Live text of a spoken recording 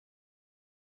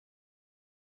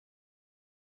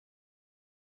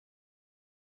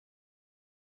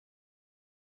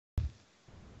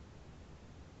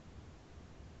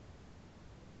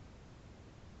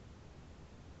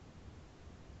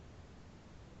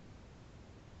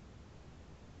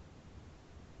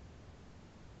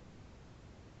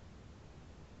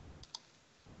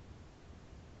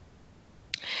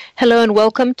Hello and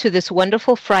welcome to this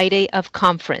wonderful Friday of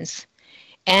conference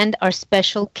and our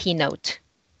special keynote.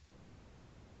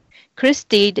 Chris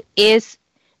Dede is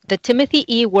the Timothy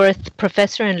E. Worth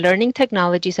Professor in Learning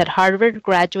Technologies at Harvard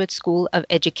Graduate School of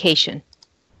Education.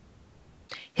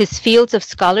 His fields of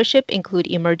scholarship include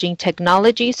emerging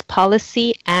technologies,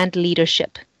 policy, and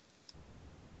leadership.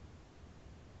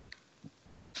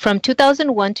 From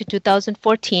 2001 to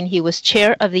 2014, he was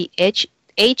chair of the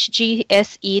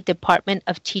HGSE Department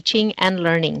of Teaching and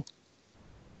Learning.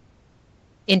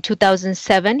 In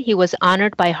 2007, he was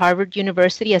honored by Harvard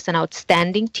University as an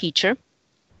outstanding teacher.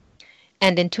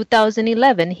 And in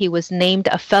 2011, he was named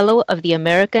a Fellow of the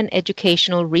American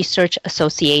Educational Research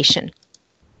Association.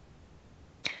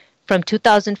 From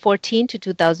 2014 to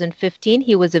 2015,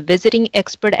 he was a visiting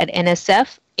expert at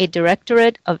NSF, a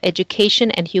Directorate of Education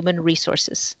and Human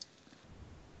Resources.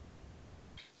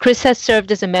 Chris has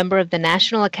served as a member of the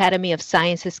National Academy of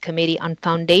Sciences Committee on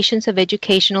Foundations of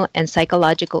Educational and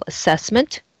Psychological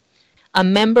Assessment, a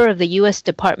member of the U.S.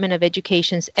 Department of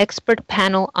Education's Expert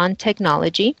Panel on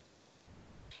Technology,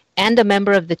 and a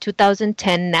member of the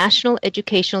 2010 National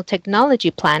Educational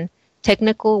Technology Plan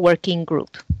Technical Working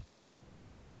Group.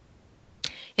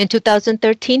 In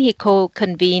 2013, he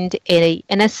co-convened a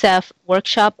NSF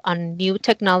workshop on new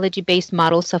technology-based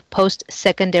models of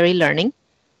post-secondary learning.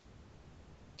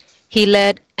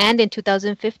 And in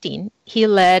 2015, he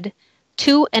led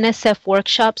 2 NSF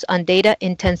workshops on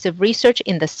data-intensive research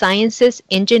in the sciences,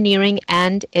 engineering,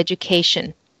 and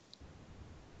education.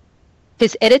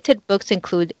 His edited books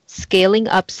include Scaling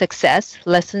Up Success,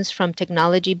 Lessons from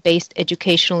Technology-Based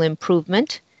Educational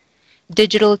Improvement,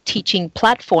 Digital Teaching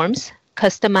Platforms,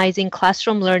 Customizing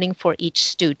Classroom Learning for Each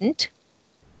Student,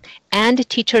 and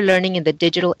Teacher Learning in the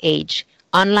Digital Age,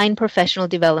 Online Professional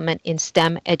Development in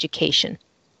STEM Education.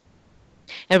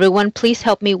 Everyone, please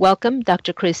help me welcome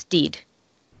Dr. Chris Dede.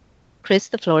 Chris,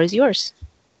 the floor is yours.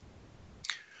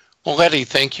 Well, Letty,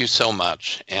 thank you so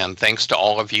much. And thanks to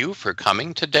all of you for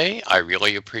coming today. I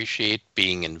really appreciate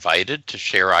being invited to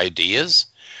share ideas.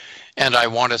 And I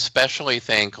want to especially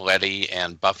thank Letty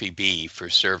and Buffy B for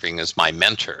serving as my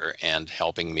mentor and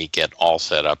helping me get all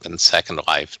set up in Second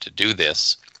Life to do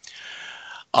this.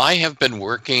 I have been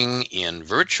working in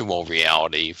virtual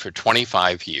reality for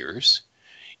 25 years,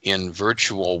 in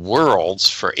virtual worlds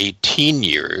for 18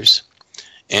 years,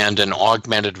 and in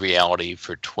augmented reality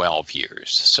for 12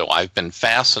 years. So I've been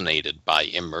fascinated by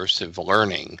immersive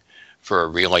learning for a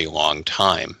really long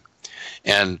time.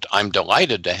 And I'm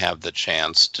delighted to have the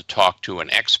chance to talk to an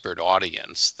expert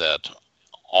audience that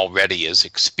already is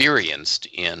experienced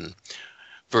in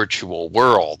virtual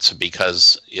worlds,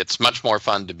 because it's much more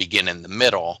fun to begin in the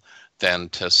middle than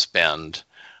to spend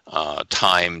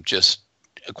time just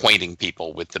acquainting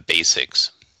people with the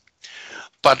basics.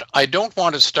 But I don't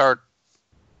want to start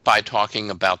by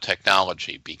talking about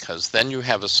technology, because then you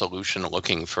have a solution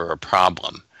looking for a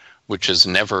problem, which is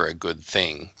never a good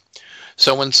thing.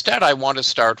 So instead, I want to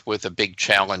start with a big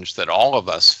challenge that all of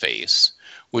us face,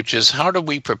 which is how do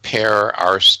we prepare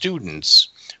our students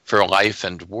for life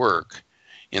and work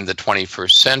in the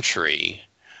 21st century,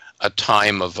 a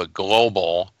time of a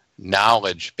global,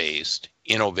 knowledge-based,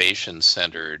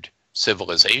 innovation-centered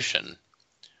civilization,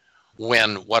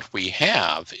 when what we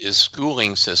have is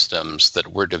schooling systems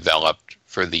that were developed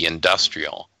for the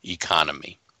industrial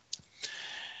economy.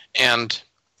 And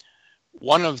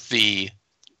one of the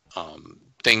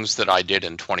things that I did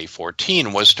in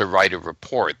 2014 was to write a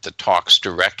report that talks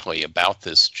directly about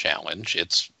this challenge.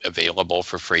 It's available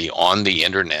for free on the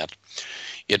internet.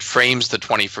 It frames the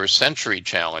 21st century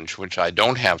challenge, which I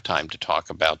don't have time to talk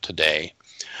about today.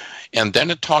 And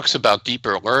then it talks about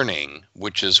deeper learning,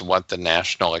 which is what the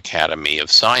National Academy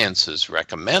of Sciences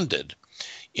recommended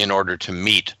in order to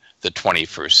meet the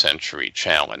 21st century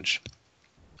challenge.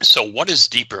 So what is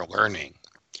deeper learning?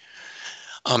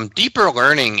 Deeper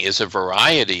learning is a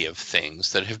variety of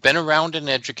things that have been around in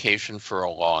education for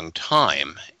a long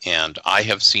time, and I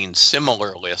have seen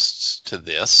similar lists to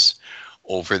this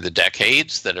over the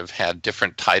decades that have had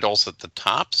different titles at the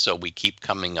top, so we keep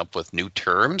coming up with new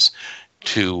terms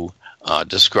to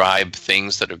describe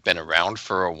things that have been around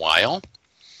for a while.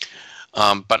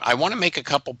 But I want to make a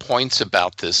couple points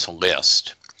about this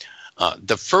list.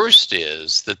 The first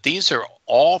is that these are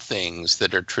all things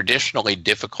that are traditionally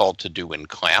difficult to do in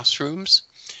classrooms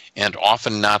and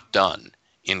often not done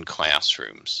in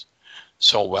classrooms.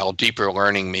 So while deeper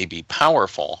learning may be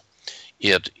powerful,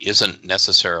 it isn't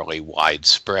necessarily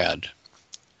widespread.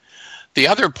 The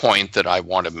other point that I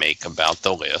want to make about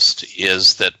the list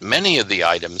is that many of the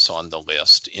items on the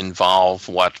list involve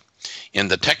what in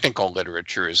the technical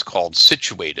literature is called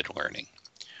situated learning,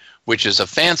 which is a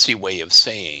fancy way of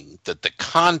saying that the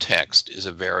context is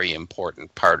a very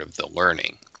important part of the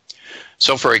learning.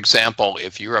 So for example,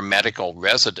 if you're a medical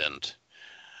resident,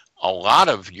 a lot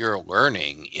of your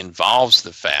learning involves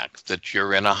the fact that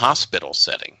you're in a hospital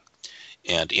setting.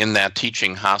 And in that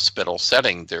teaching hospital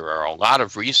setting, there are a lot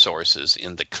of resources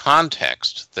in the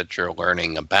context that you're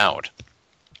learning about.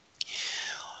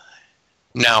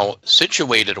 Now,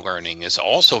 situated learning is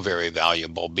also very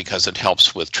valuable because it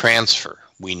helps with transfer.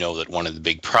 We know that one of the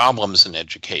big problems in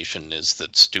education is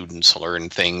that students learn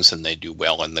things and they do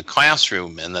well in the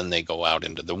classroom, and then they go out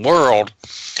into the world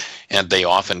and they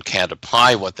often can't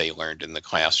apply what they learned in the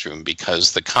classroom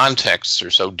because the contexts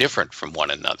are so different from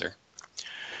one another.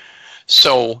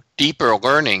 So deeper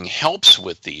learning helps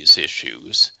with these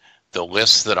issues. The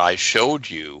list that I showed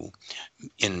you,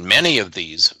 in many of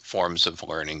these forms of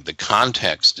learning, the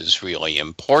context is really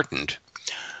important.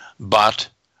 But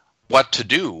what to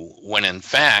do when in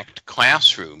fact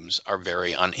classrooms are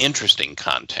very uninteresting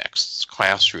contexts?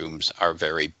 Classrooms are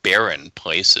very barren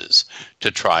places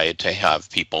to try to have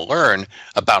people learn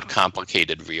about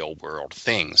complicated real world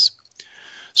things.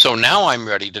 So now I'm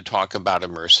ready to talk about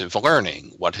immersive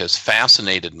learning. What has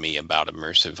fascinated me about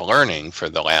immersive learning for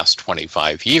the last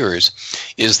 25 years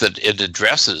is that it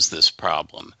addresses this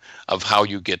problem of how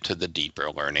you get to the deeper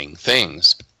learning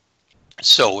things.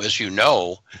 So as you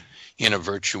know, in a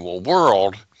virtual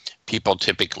world, people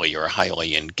typically are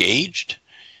highly engaged.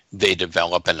 They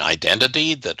develop an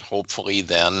identity that hopefully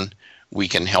then we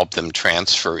can help them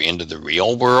transfer into the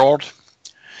real world.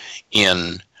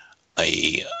 In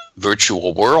a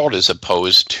virtual world, as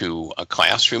opposed to a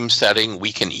classroom setting,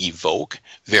 we can evoke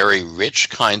very rich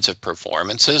kinds of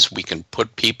performances. We can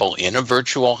put people in a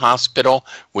virtual hospital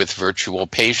with virtual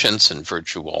patients and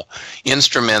virtual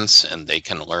instruments, and they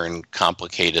can learn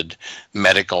complicated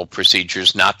medical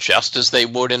procedures, not just as they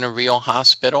would in a real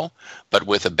hospital, but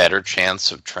with a better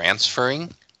chance of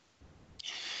transferring.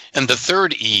 And the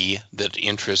third E that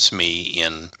interests me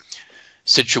in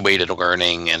situated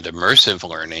learning and immersive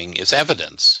learning is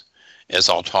evidence. As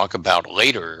I'll talk about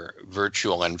later,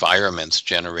 virtual environments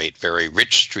generate very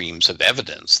rich streams of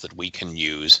evidence that we can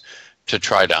use to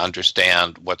try to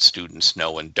understand what students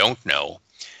know and don't know,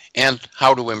 and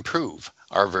how to improve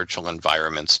our virtual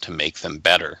environments to make them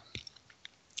better.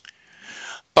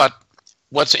 But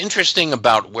what's interesting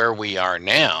about where we are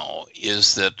now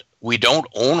is that we don't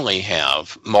only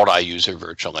have multi-user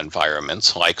virtual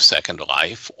environments like Second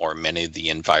Life or many of the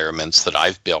environments that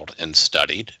I've built and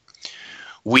studied.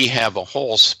 We have a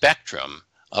whole spectrum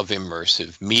of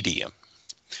immersive media.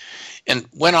 And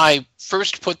when I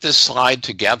first put this slide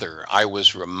together, I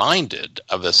was reminded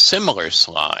of a similar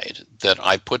slide that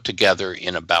I put together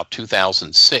in about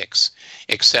 2006,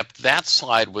 except that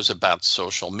slide was about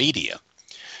social media.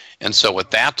 And so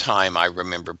at that time, I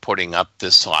remember putting up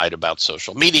this slide about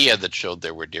social media that showed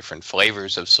there were different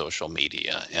flavors of social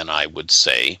media. And I would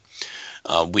say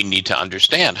we need to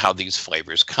understand how these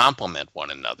flavors complement one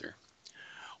another.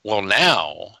 Well,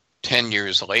 now, 10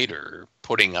 years later,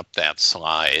 putting up that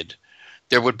slide,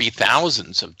 there would be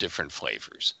thousands of different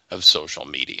flavors of social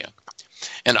media.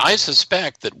 And I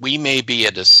suspect that we may be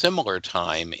at a similar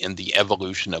time in the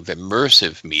evolution of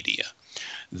immersive media,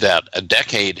 that a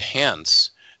decade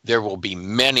hence, there will be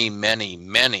many, many,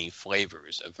 many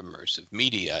flavors of immersive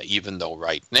media, even though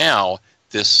right now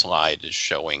this slide is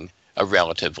showing a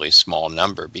relatively small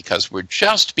number because we're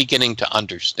just beginning to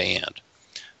understand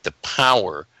the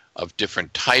power of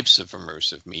different types of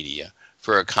immersive media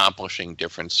for accomplishing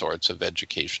different sorts of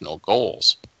educational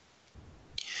goals.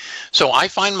 So I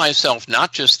find myself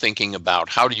not just thinking about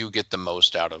how do you get the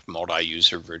most out of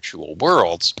multi-user virtual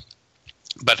worlds,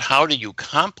 but how do you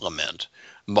complement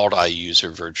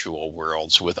multi-user virtual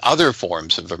worlds with other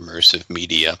forms of immersive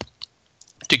media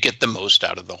to get the most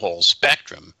out of the whole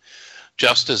spectrum.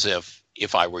 Just as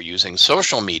if I were using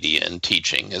social media in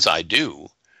teaching, as I do,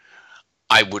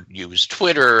 I would use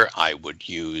Twitter, I would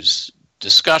use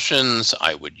discussions,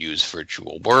 I would use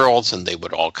virtual worlds, and they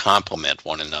would all complement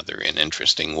one another in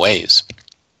interesting ways.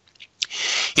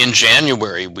 In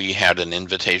January, we had an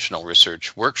invitational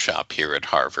research workshop here at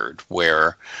Harvard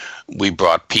where we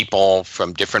brought people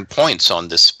from different points on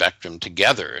this spectrum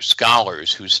together,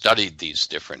 scholars who studied these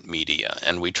different media,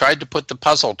 and we tried to put the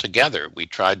puzzle together. We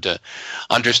tried to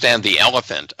understand the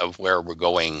elephant of where we're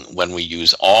going when we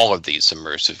use all of these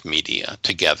immersive media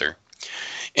together.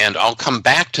 And I'll come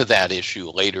back to that issue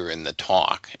later in the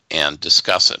talk and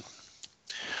discuss it.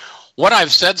 What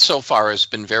I've said so far has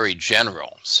been very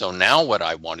general, so now what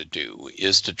I want to do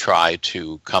is to try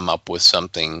to come up with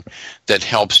something that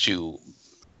helps you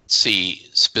see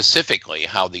specifically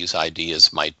how these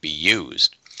ideas might be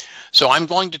used. So I'm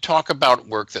going to talk about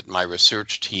work that my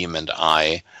research team and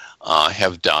I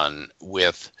have done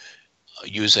with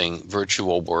using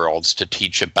virtual worlds to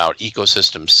teach about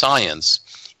ecosystem science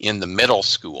in the middle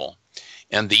school.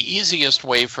 And the easiest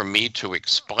way for me to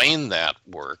explain that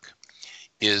work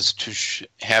is to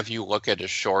have you look at a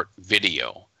short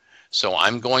video. So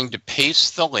I'm going to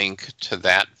paste the link to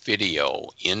that video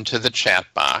into the chat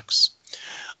box.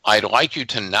 I'd like you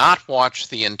to not watch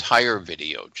the entire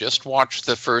video, just watch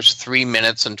the first 3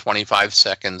 minutes and 25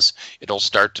 seconds. It'll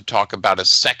start to talk about a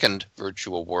second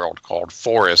virtual world called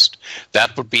Forest.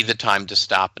 That would be the time to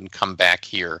stop and come back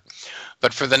here.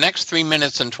 But for the next 3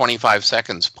 minutes and 25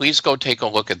 seconds, please go take a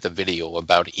look at the video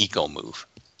about EcoMove.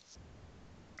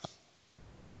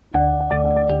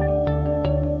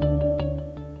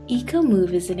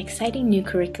 EcoMove is an exciting new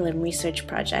curriculum research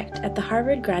project at the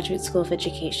Harvard Graduate School of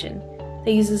Education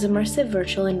that uses immersive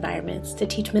virtual environments to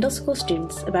teach middle school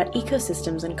students about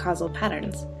ecosystems and causal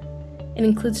patterns. It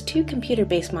includes 2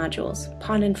 computer-based modules,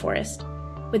 Pond and Forest,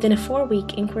 within a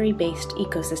 4-week inquiry-based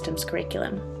ecosystems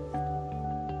curriculum.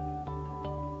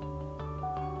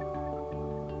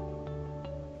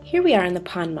 Here we are in the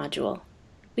Pond module.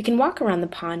 We can walk around the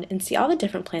pond and see all the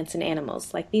different plants and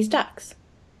animals, like these ducks.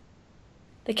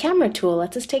 The camera tool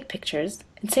lets us take pictures,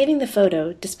 and saving the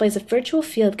photo displays a virtual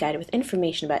field guide with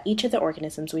information about each of the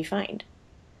organisms we find.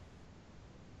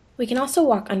 We can also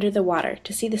walk under the water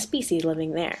to see the species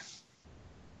living there.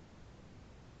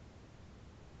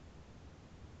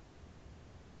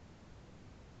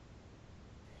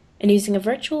 And using a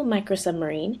virtual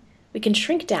microsubmarine, we can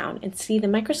shrink down and see the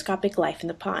microscopic life in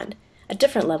the pond at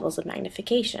different levels of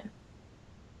magnification.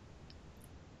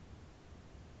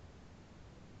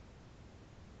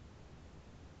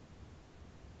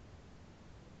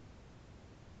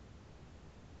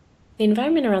 The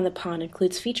environment around the pond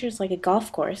includes features like a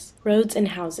golf course, roads, and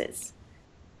houses.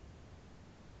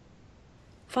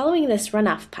 Following this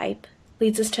runoff pipe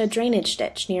leads us to a drainage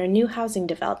ditch near a new housing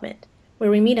development, where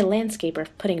we meet a landscaper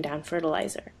putting down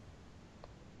fertilizer.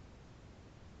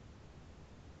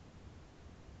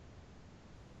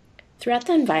 Throughout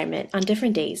the environment, on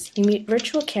different days, you meet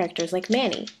virtual characters like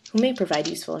Manny, who may provide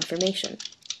useful information.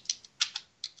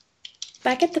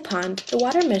 Back at the pond, the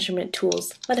water measurement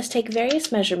tools let us take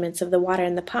various measurements of the water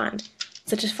in the pond,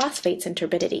 such as phosphates and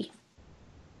turbidity.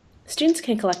 Students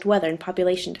can collect weather and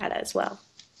population data as well.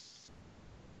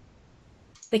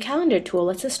 The calendar tool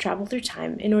lets us travel through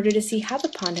time in order to see how the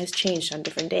pond has changed on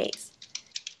different days.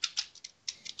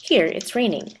 Here, it's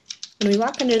raining. When we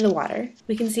walk under the water,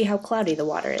 we can see how cloudy the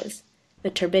water is.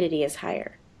 The turbidity is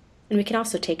higher, and we can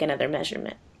also take another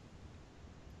measurement.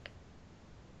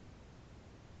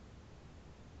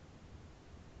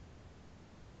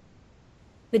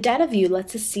 The data view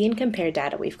lets us see and compare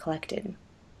data we've collected.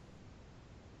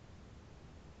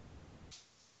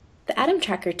 The Atom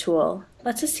Tracker tool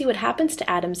lets us see what happens to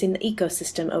atoms in the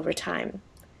ecosystem over time.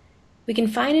 We can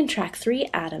find and track 3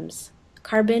 atoms,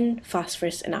 carbon,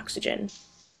 phosphorus, and oxygen.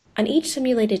 On each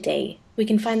simulated day, we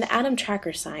can find the atom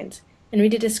tracker signs and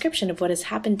read a description of what has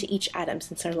happened to each atom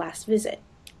since our last visit.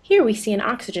 Here we see an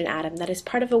oxygen atom that is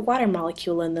part of a water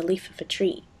molecule in the leaf of a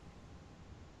tree.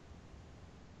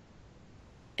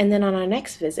 And then on our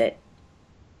next visit,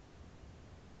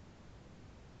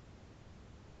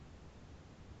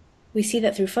 we see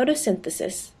that through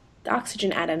photosynthesis, the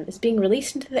oxygen atom is being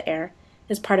released into the air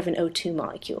as part of an O2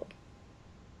 molecule.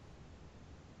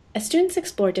 As students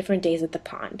explore different days at the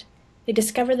pond, they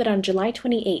discover that on July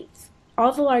 28th,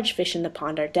 all the large fish in the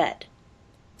pond are dead.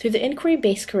 Through the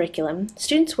inquiry-based curriculum,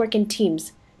 students work in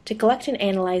teams to collect and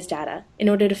analyze data in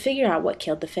order to figure out what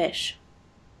killed the fish.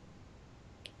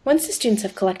 Once the students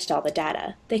have collected all the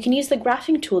data, they can use the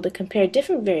graphing tool to compare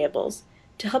different variables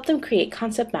to help them create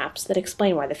concept maps that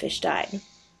explain why the fish died.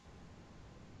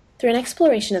 Through an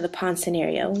exploration of the pond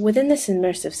scenario within this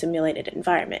immersive simulated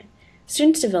environment,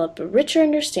 students develop a richer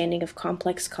understanding of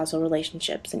complex causal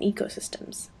relationships in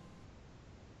ecosystems.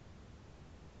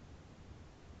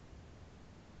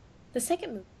 The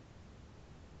second move.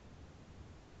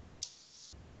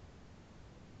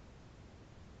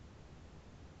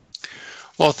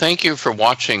 Well, thank you for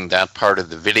watching that part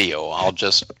of the video. I'll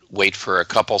just wait for a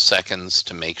couple seconds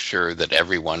to make sure that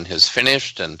everyone has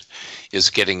finished and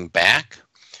is getting back.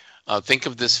 Think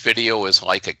of this video as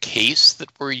like a case that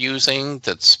we're using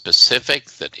that's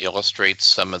specific, that illustrates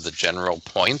some of the general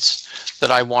points that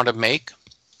I want to make.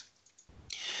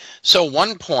 So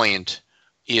one point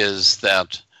is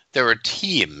that there are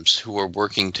teams who are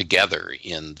working together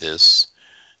in this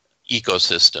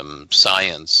ecosystem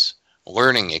science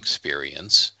learning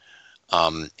experience.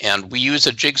 And we use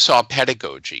a jigsaw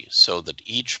pedagogy so that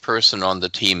each person on the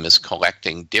team is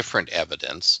collecting different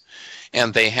evidence,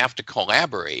 and they have to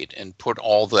collaborate and put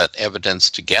all that evidence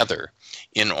together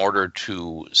in order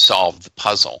to solve the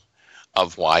puzzle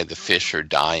of why the fish are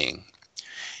dying.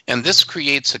 And this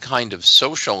creates a kind of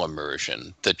social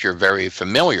immersion that you're very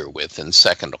familiar with in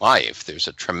Second Life. There's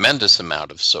a tremendous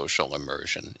amount of social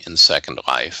immersion in Second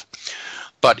Life.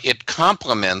 But it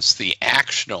complements the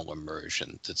actional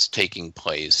immersion that's taking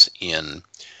place in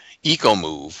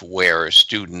EcoMove, where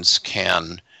students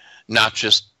can not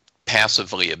just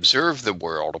passively observe the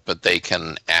world, but they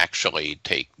can actually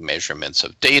take measurements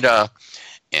of data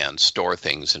and store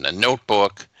things in a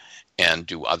notebook and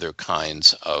do other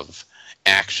kinds of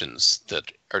actions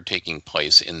that are taking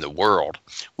place in the world.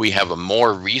 We have a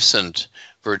more recent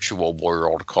virtual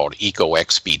world called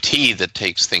EcoXBT that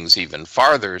takes things even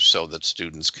farther so that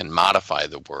students can modify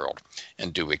the world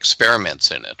and do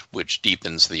experiments in it, which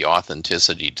deepens the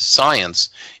authenticity to science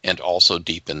and also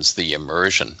deepens the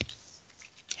immersion.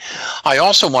 I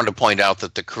also want to point out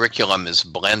that the curriculum is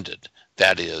blended.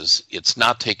 That is, it's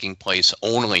not taking place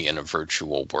only in a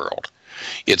virtual world.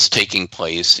 It's taking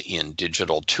place in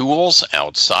digital tools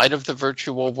outside of the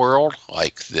virtual world,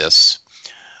 like this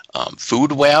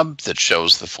food web that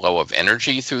shows the flow of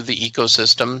energy through the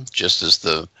ecosystem, just as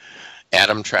the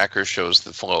atom tracker shows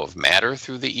the flow of matter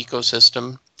through the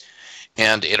ecosystem.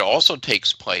 And it also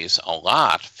takes place a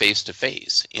lot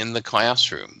face-to-face in the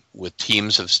classroom with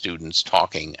teams of students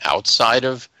talking outside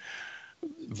of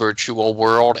virtual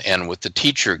world and with the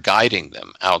teacher guiding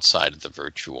them outside of the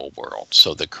virtual world.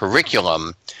 So the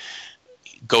curriculum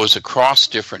goes across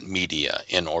different media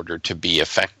in order to be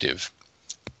effective.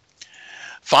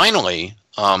 Finally,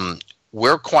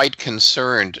 we're quite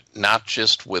concerned not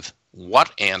just with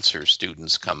what answer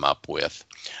students come up with,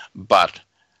 but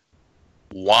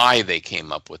why they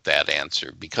came up with that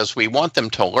answer, because we want them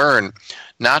to learn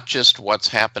not just what's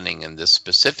happening in this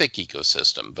specific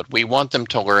ecosystem, but we want them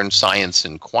to learn science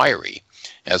inquiry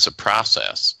as a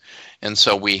process. And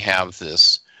so we have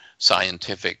this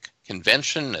scientific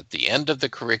convention at the end of the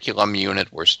curriculum unit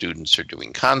where students are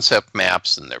doing concept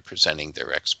maps and they're presenting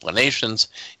their explanations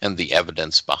and the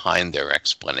evidence behind their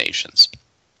explanations.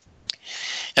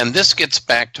 And this gets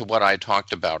back to what I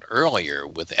talked about earlier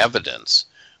with evidence,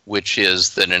 which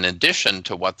is that in addition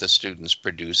to what the students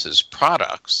produce as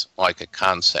products, like a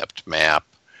concept map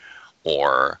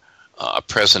or a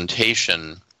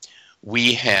presentation,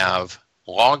 we have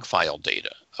log file data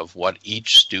of what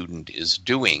each student is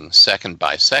doing second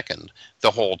by second the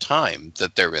whole time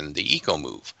that they're in the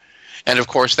EcoMove. And of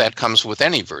course that comes with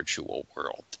any virtual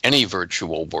world. Any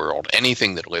virtual world,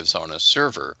 anything that lives on a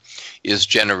server is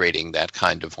generating that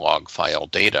kind of log file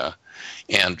data.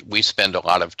 And we spend a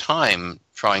lot of time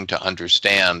trying to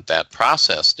understand that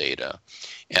process data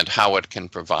and how it can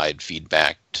provide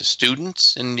feedback to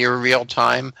students in near real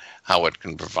time, how it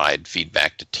can provide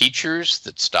feedback to teachers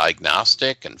that's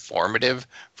diagnostic and formative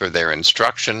for their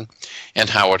instruction, and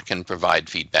how it can provide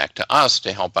feedback to us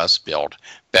to help us build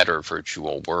better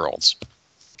virtual worlds.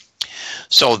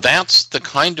 So that's the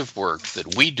kind of work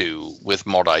that we do with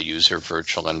multi-user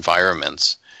virtual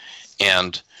environments.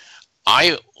 And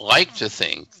I like to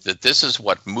think that this is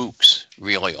what MOOCs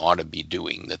really ought to be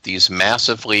doing, that these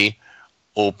massively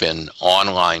open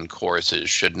online courses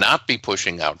should not be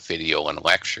pushing out video and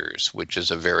lectures, which is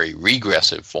a very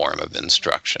regressive form of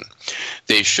instruction.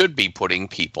 They should be putting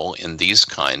people in these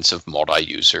kinds of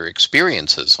multi-user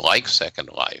experiences like Second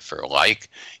Life or like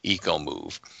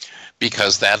EcoMove,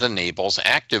 because that enables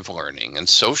active learning and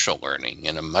social learning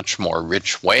in a much more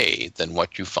rich way than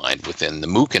what you find within the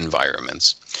MOOC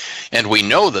environments. And we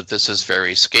know that this is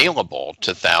very scalable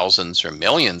to thousands or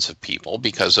millions of people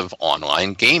because of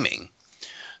online gaming.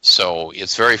 So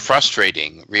it's very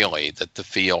frustrating, really, that the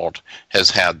field has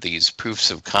had these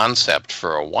proofs of concept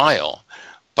for a while,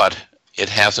 but it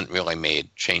hasn't really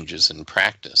made changes in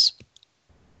practice.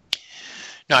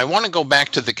 Now, I want to go back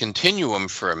to the continuum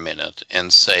for a minute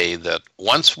and say that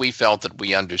once we felt that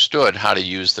we understood how to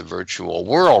use the virtual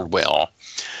world well,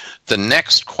 the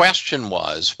next question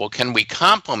was, well, can we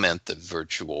complement the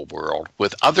virtual world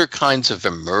with other kinds of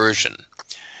immersion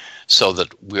so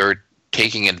that we're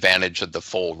taking advantage of the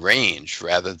full range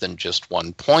rather than just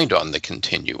one point on the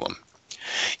continuum?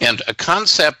 And a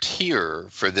concept here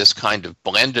for this kind of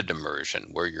blended immersion,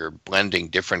 where you're blending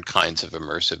different kinds of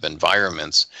immersive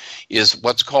environments, is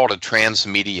what's called a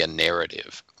transmedia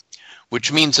narrative,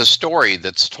 which means a story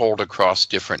that's told across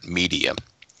different media.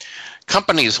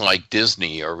 Companies like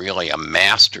Disney are really a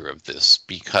master of this,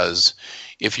 because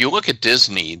if you look at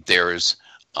Disney, there's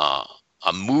a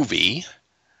movie,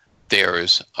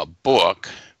 there's a book,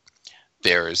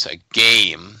 there's a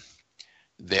game,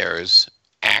 there's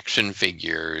action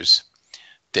figures,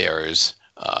 there's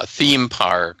a theme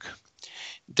park,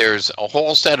 there's a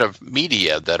whole set of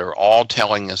media that are all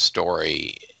telling a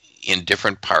story in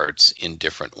different parts in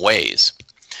different ways.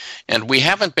 And we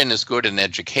haven't been as good in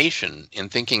education in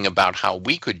thinking about how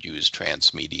we could use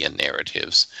transmedia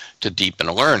narratives to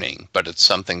deepen learning, but it's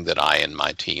something that I and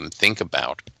my team think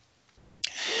about.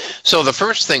 So the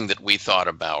first thing that we thought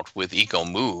about with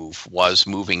EcoMove was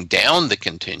moving down the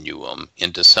continuum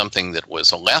into something that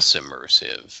was less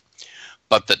immersive,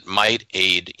 but that might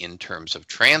aid in terms of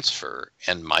transfer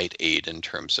and might aid in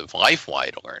terms of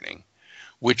life-wide learning,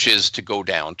 which is to go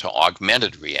down to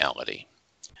augmented reality.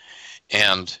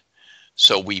 And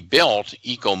so we built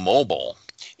EcoMobile,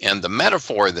 and the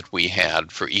metaphor that we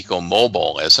had for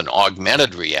EcoMobile as an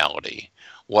augmented reality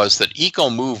was that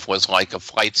EcoMove was like a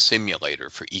flight simulator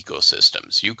for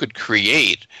ecosystems. You could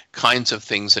create kinds of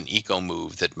things in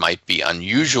EcoMove that might be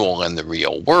unusual in the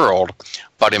real world,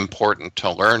 but important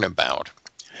to learn about.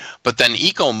 But then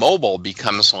EcoMobile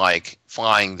becomes like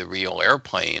flying the real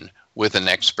airplane with an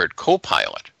expert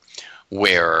co-pilot,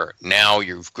 where now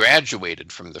you've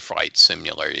graduated from the flight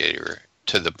simulator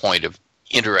to the point of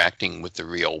interacting with the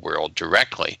real world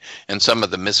directly. And some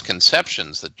of the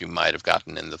misconceptions that you might have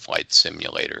gotten in the flight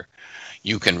simulator,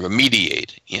 you can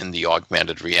remediate in the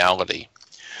augmented reality.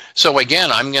 So again,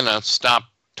 I'm going to stop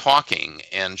talking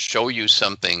and show you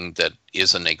something that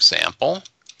is an example.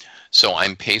 So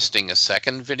I'm pasting a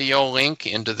second video link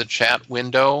into the chat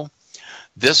window.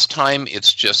 This time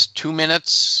it's just 2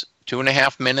 minutes,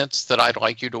 2.5 minutes that I'd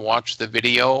like you to watch the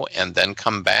video and then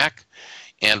come back.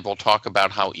 And we'll talk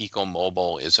about how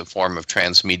EcoMobile is a form of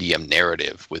transmedia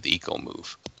narrative with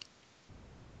EcoMove.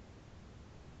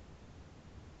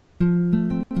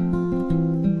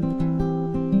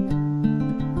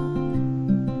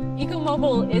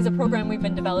 EcoMobile is a program we've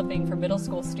been developing for middle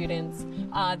school students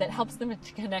that helps them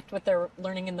to connect with their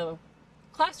learning in the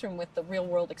classroom with the real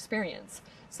world experience.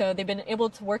 So they've been able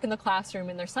to work in the classroom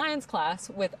in their science class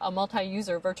with a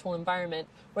multi-user virtual environment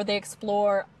where they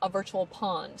explore a virtual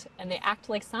pond and they act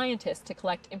like scientists to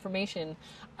collect information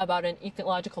about an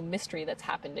ecological mystery that's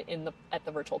happened at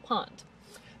the virtual pond.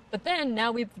 But then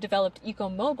now we've developed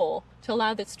EcoMobile to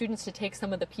allow the students to take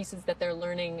some of the pieces that they're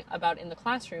learning about in the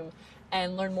classroom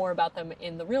and learn more about them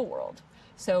in the real world.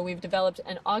 So we've developed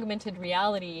an augmented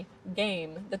reality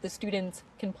game that the students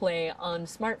can play on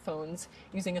smartphones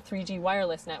using a 3G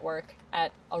wireless network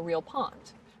at a real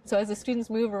pond. So as the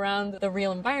students move around the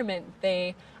real environment,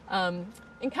 they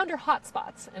encounter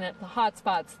hotspots, and at the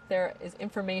hotspots there is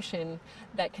information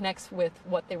that connects with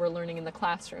what they were learning in the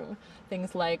classroom.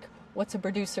 Things like what's a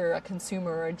producer, a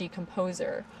consumer, or a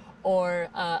decomposer, or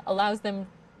allows them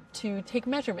to take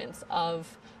measurements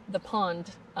of the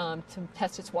pond to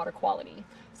test its water quality.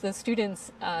 So the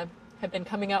students have been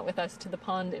coming out with us to the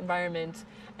pond environment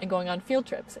and going on field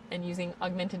trips and using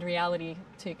augmented reality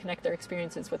to connect their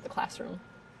experiences with the classroom.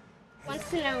 Wants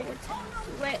to know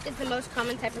what is the most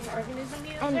common type of organism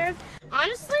you observe?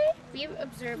 Honestly, we've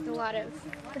observed a lot of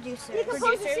producers. Because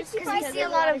we see a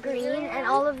lot of green, and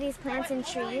all of these plants and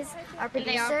trees are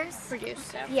producers. They all produce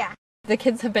stuff. Yeah. The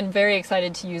kids have been very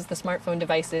excited to use the smartphone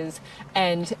devices,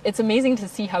 and it's amazing to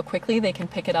see how quickly they can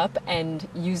pick it up and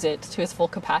use it to its full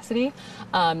capacity.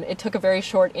 It took a very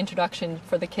short introduction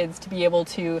for the kids to be able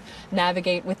to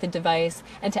navigate with the device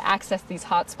and to access these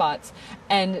hotspots,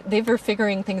 and they were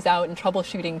figuring things out and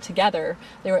troubleshooting together.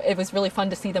 It was really fun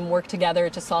to see them work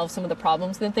together to solve some of the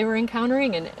problems that they were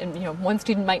encountering, and you know, one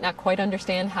student might not quite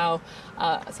understand how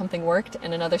something worked,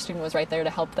 and another student was right there to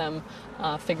help them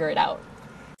figure it out.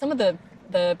 Some of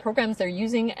the programs they're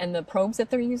using and the probes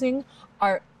that they're using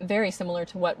are very similar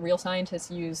to what real scientists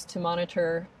use to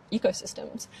monitor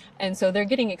ecosystems. And so they're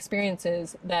getting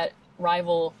experiences that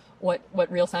rival what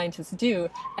real scientists do,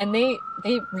 and they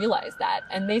realize that,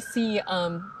 and they see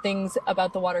things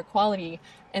about the water quality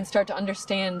and start to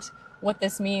understand what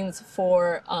this means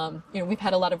for, you know, we've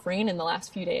had a lot of rain in the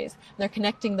last few days. They're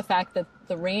connecting the fact that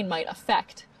the rain might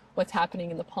affect what's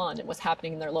happening in the pond and what's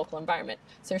happening in their local environment.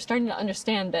 So they're starting to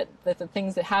understand that the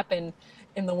things that happen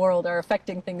in the world are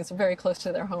affecting things very close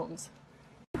to their homes.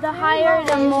 The higher,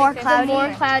 the more cloudy,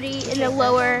 and the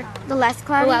lower, the less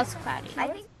cloudy. The less cloudy. I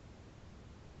think.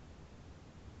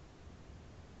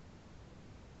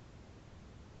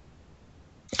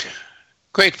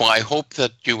 Great. Well, I hope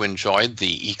that you enjoyed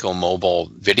the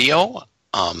EcoMobile video.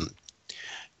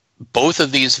 Both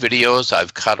of these videos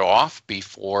I've cut off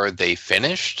before they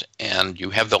finished, and you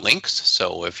have the links.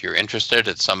 So if you're interested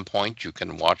at some point, you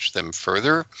can watch them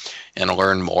further and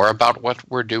learn more about what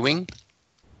we're doing.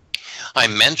 I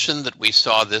mentioned that we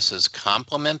saw this as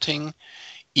complementing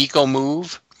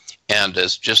EcoMove, and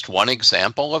as just one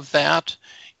example of that,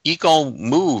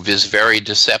 EcoMove is very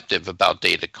deceptive about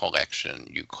data collection.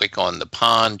 You click on the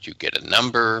pond, you get a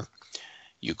number.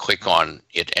 You click on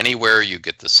it anywhere, you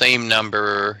get the same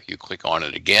number. You click on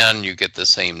it again, you get the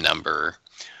same number.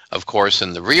 Of course,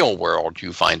 in the real world,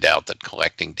 you find out that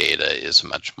collecting data is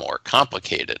much more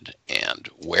complicated, and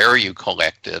where you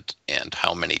collect it and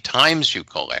how many times you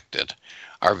collect it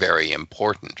are very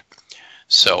important.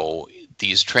 So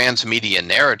these transmedia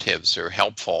narratives are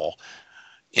helpful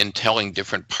in telling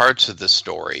different parts of the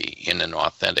story in an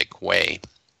authentic way.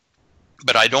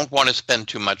 But I don't want to spend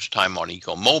too much time on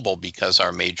EcoMobile because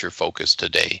our major focus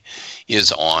today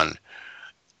is on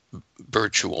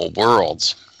virtual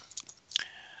worlds.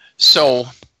 So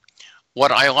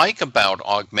what I like about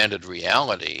augmented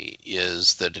reality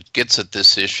is that it gets at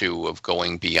this issue of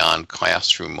going beyond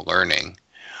classroom learning.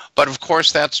 But of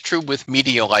course, that's true with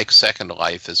media like Second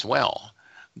Life as well.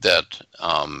 That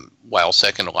while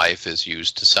Second Life is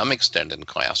used to some extent in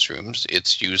classrooms,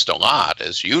 it's used a lot,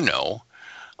 as you know,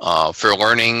 for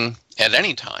learning at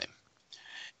any time.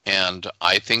 And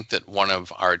I think that one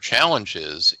of our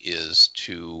challenges is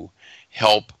to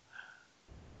help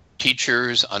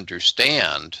teachers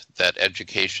understand that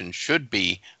education should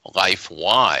be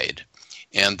life-wide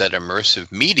and that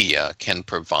immersive media can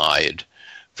provide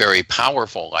very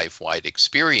powerful life-wide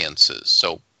experiences.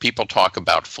 So people talk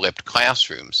about flipped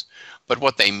classrooms, but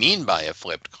what they mean by a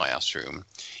flipped classroom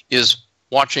is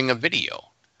watching a video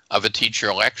of a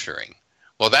teacher lecturing.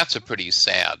 Well, that's a pretty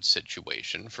sad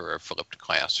situation for a flipped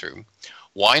classroom.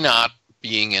 Why not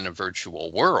being in a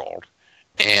virtual world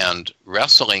and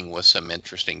wrestling with some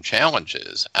interesting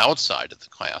challenges outside of the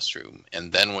classroom?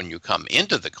 And then when you come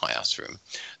into the classroom,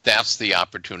 that's the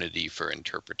opportunity for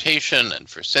interpretation and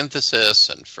for synthesis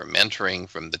and for mentoring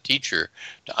from the teacher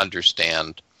to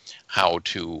understand how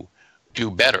to do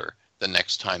better the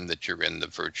next time that you're in the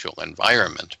virtual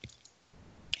environment.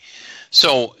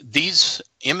 So these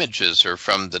images are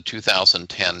from the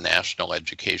 2010 National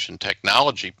Education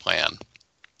Technology Plan.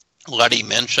 Letty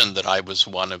mentioned that I was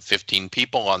one of 15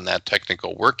 people on that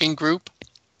technical working group.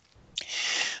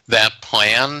 That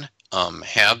plan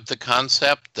had the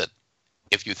concept that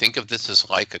if you think of this as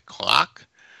like a clock,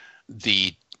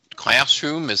 the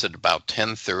classroom is at about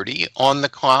 10:30 on the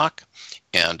clock,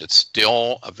 and it's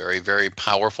still a very, very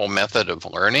powerful method of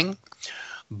learning.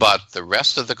 But the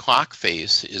rest of the clock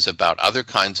face is about other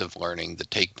kinds of learning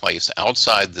that take place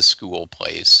outside the school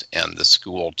place and the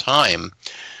school time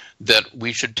that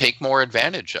we should take more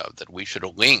advantage of, that we should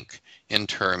link in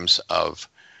terms of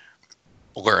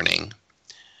learning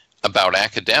about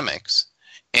academics.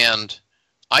 And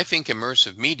I think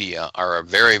immersive media are a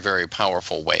very, very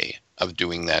powerful way of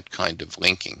doing that kind of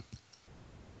linking.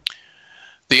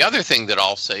 The other thing that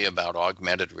I'll say about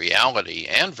augmented reality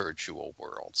and virtual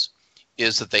worlds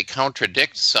is that they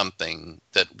contradict something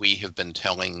that we have been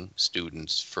telling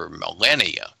students for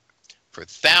millennia. For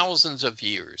thousands of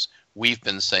years, we've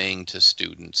been saying to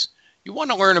students, you want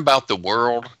to learn about the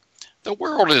world? The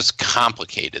world is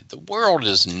complicated. The world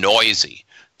is noisy.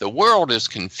 The world is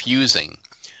confusing.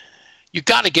 You've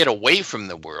got to get away from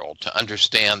the world to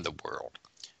understand the world.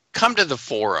 Come to the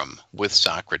forum with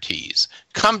Socrates.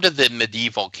 Come to the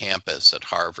medieval campus at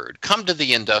Harvard. Come to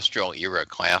the industrial era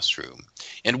classroom.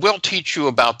 And we'll teach you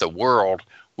about the world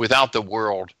without the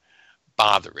world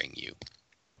bothering you.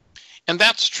 And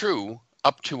that's true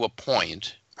up to a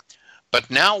point. But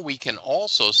now we can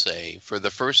also say, for the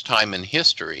first time in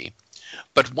history,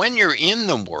 but when you're in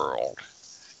the world,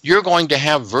 you're going to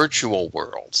have virtual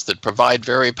worlds that provide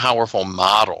very powerful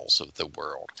models of the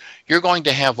world. You're going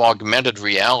to have augmented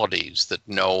realities that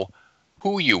know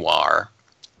who you are,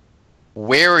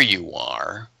 where you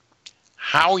are,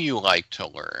 how you like to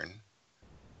learn,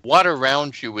 what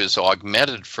around you is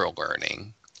augmented for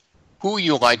learning, who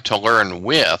you like to learn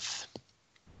with,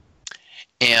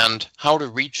 and how to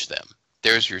reach them.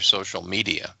 There's your social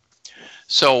media.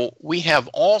 So we have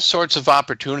all sorts of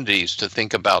opportunities to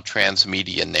think about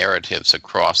transmedia narratives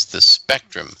across the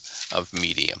spectrum of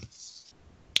media.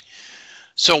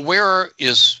 So where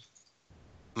is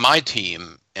my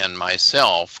team and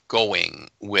myself going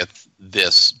with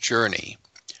this journey?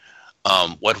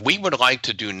 What we would like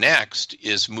to do next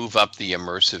is move up the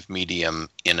immersive medium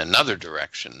in another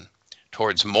direction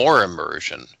towards more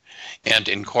immersion and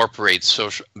incorporate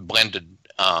blended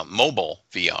mobile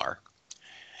VR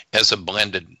as a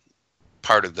blended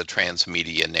part of the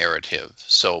transmedia narrative.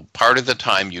 So part of the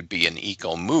time you'd be an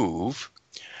EcoMove,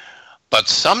 but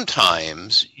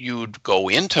sometimes you'd go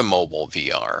into mobile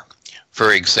VR.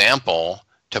 For example,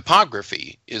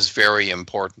 topography is very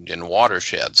important in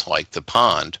watersheds like the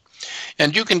pond.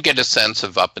 And you can get a sense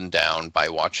of up and down by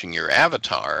watching your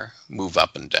avatar move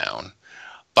up and down.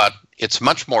 But it's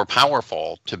much more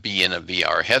powerful to be in a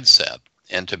VR headset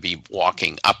and to be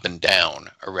walking up and down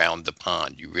around the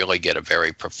pond. You really get a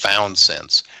very profound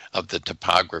sense of the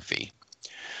topography.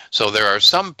 So there are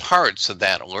some parts of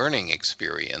that learning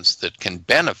experience that can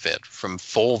benefit from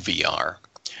full VR.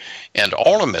 And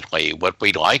ultimately, what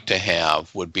we'd like to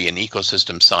have would be an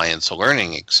ecosystem science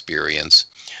learning experience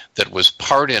that was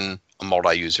part in a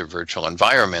multi-user virtual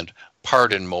environment,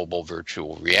 part in mobile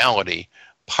virtual reality,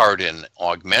 part in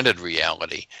augmented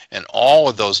reality, and all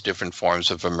of those different forms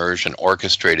of immersion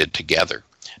orchestrated together.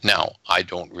 Now, I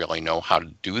don't really know how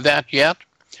to do that yet,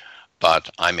 but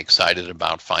I'm excited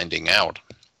about finding out.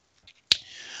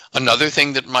 Another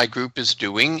thing that my group is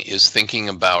doing is thinking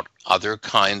about other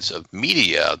kinds of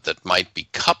media that might be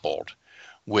coupled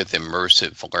with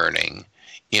immersive learning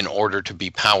in order to be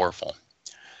powerful.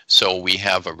 So we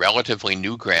have a relatively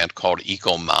new grant called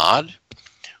EcoMod.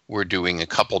 We're doing a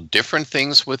couple different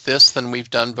things with this than we've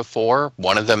done before.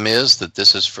 One of them is that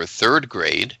this is for 3rd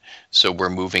grade, so we're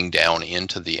moving down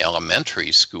into the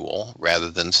elementary school rather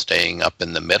than staying up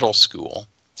in the middle school.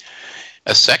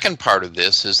 A second part of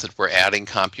this is that we're adding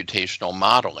computational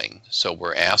modeling. So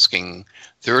we're asking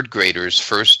 3rd graders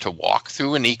first to walk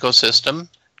through an ecosystem,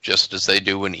 just as they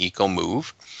do in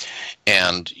EcoMove,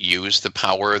 and use the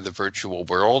power of the virtual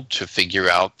world to figure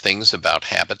out things about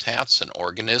habitats and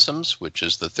organisms, which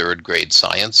is the 3rd grade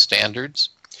science standards.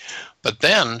 But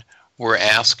then we're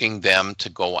asking them to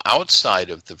go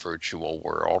outside of the virtual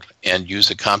world and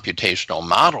use a computational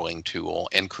modeling tool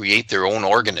and create their own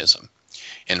organism.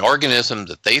 An organism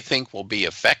that they think will be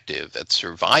effective at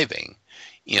surviving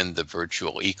in the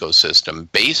virtual ecosystem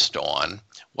based on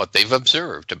what they've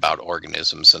observed about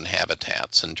organisms and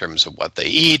habitats in terms of what they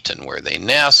eat and where they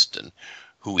nest and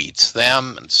who eats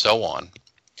them and so on.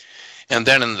 And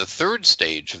then in the 3rd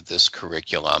stage of this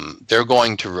curriculum, they're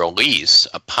going to release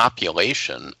a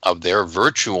population of their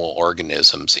virtual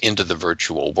organisms into the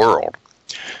virtual world,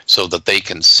 so that they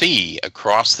can see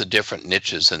across the different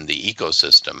niches in the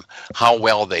ecosystem how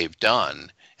well they've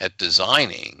done at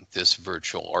designing this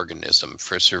virtual organism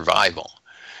for survival.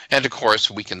 And of course,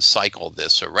 we can cycle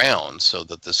this around so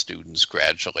that the students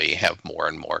gradually have more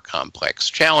and more complex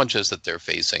challenges that they're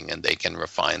facing and they can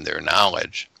refine their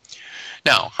knowledge.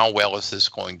 Now, how well is this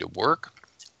going to work?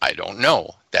 I don't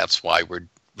know. That's why we're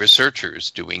researchers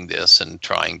doing this and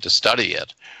trying to study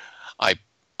it.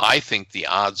 I think the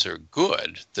odds are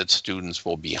good that students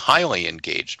will be highly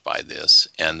engaged by this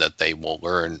and that they will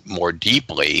learn more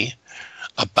deeply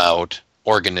about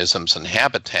organisms and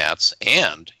habitats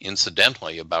and,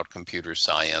 incidentally, about computer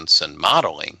science and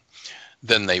modeling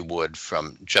than they would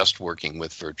from just working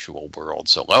with virtual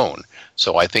worlds alone.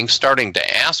 So I think starting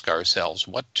to ask ourselves,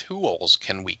 what tools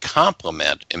can we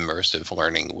complement immersive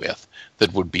learning with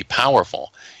that would be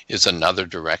powerful is another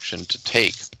direction to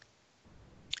take.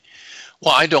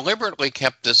 Well, I deliberately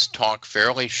kept this talk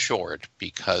fairly short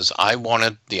because I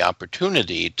wanted the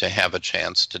opportunity to have a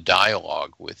chance to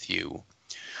dialogue with you.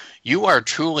 You are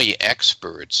truly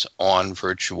experts on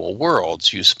virtual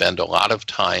worlds. You spend a lot of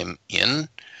time in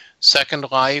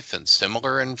Second Life and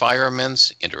similar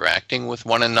environments, interacting with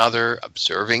one another,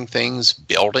 observing things,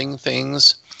 building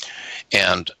things.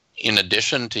 And in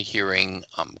addition to hearing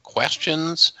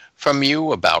questions from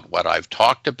you about what I've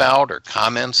talked about or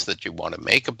comments that you want to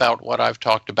make about what I've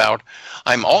talked about,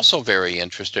 I'm also very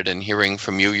interested in hearing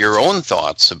from you your own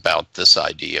thoughts about this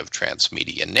idea of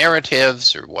transmedia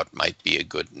narratives or what might be a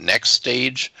good next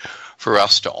stage for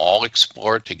us to all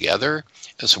explore together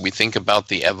as we think about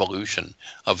the evolution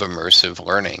of immersive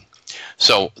learning.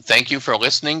 So thank you for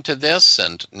listening to this,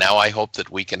 and now I hope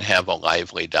that we can have a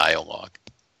lively dialogue.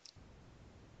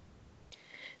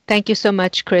 Thank you so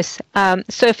much, Chris.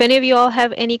 So if any of you all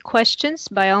have any questions,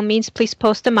 by all means, please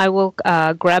post them. I will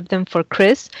grab them for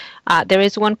Chris. There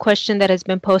is one question that has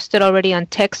been posted already on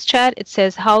text chat. It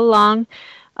says, how long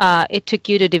it took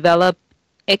you to develop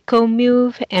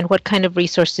EcoMove and what kind of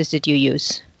resources did you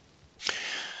use?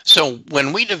 So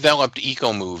when we developed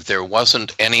EcoMove, there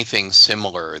wasn't anything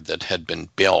similar that had been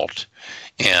built.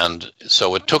 And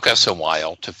so it took us a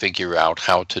while to figure out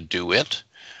how to do it.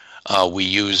 We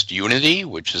used Unity,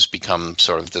 which has become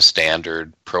sort of the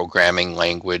standard programming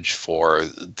language for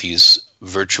these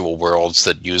virtual worlds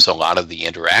that use a lot of the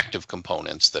interactive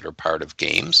components that are part of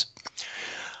games.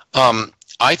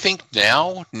 I think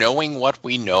now, knowing what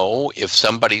we know, if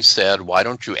somebody said, why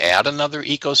don't you add another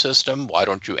ecosystem? Why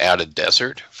don't you add a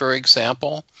desert, for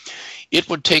example? It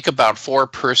would take about 4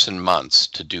 person months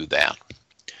to do that.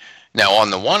 Now, on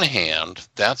the one hand,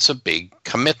 that's a big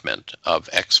commitment of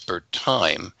expert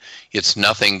time. It's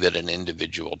nothing that an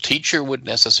individual teacher would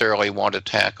necessarily want to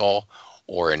tackle,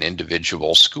 or an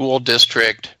individual school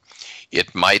district.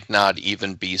 It might not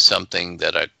even be something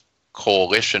that a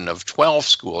coalition of 12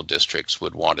 school districts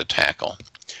would want to tackle.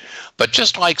 But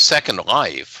just like Second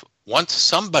Life, once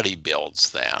somebody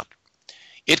builds that,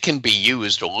 it can be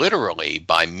used literally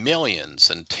by millions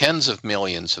and tens of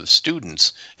millions of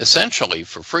students, essentially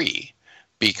for free,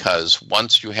 because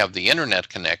once you have the internet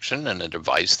connection and a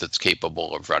device that's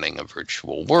capable of running a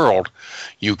virtual world,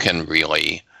 you can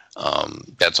really,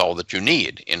 that's all that you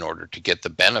need in order to get the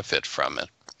benefit from it.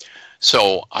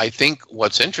 So I think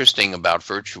what's interesting about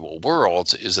virtual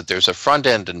worlds is that there's a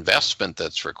front-end investment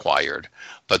that's required,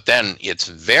 but then it's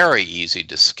very easy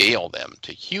to scale them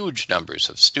to huge numbers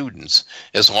of students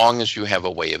as long as you have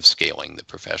a way of scaling the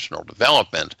professional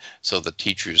development so the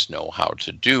teachers know how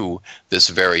to do this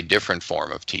very different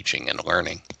form of teaching and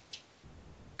learning.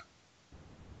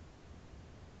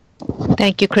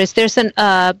 Thank you, Chris. There's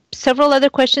several other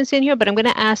questions in here, but I'm going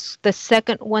to ask the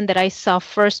second one that I saw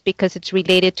first because it's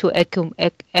related to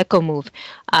EcoMove.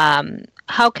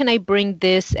 How can I bring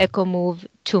this EcoMove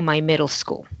to my middle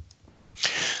school?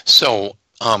 So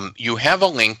you have a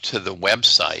link to the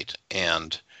website,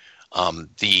 and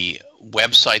the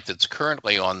website that's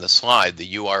currently on the slide,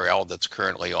 the URL that's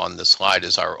currently on the slide,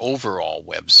 is our overall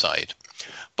website.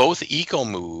 Both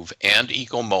EcoMove and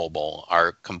EcoMobile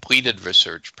are completed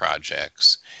research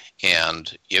projects,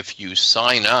 and if you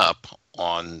sign up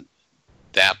on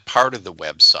that part of the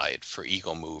website for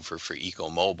EcoMove or for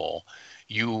EcoMobile,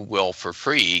 you will for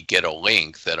free get a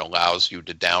link that allows you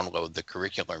to download the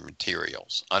curricular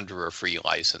materials under a free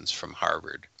license from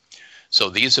Harvard. So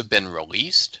these have been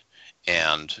released,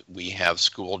 and we have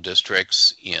school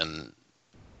districts in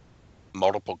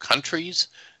multiple countries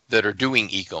that are doing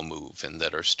EcoMove and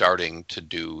that are starting to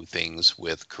do things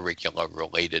with curricula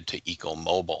related to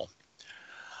EcoMobile.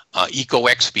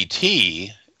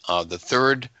 EcoXBT, the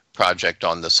third project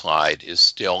on the slide, is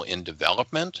still in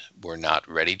development. We're not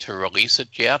ready to release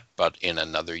it yet, but in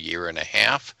another year and a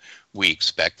half, we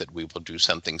expect that we will do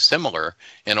something similar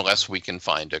unless we can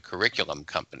find a curriculum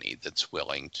company that's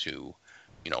willing to,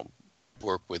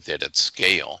 work with it at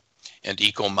scale. And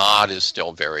EcoMod is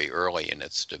still very early in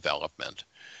its development.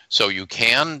 So you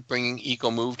can bring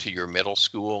EcoMove to your middle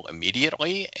school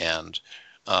immediately, and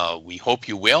we hope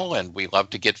you will, and we love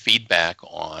to get feedback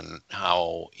on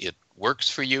how it works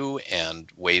for you and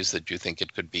ways that you think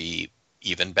it could be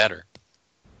even better.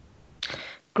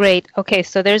 Great. Okay,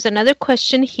 so there's another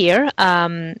question here.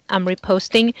 I'm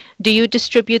reposting. Do you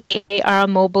distribute AR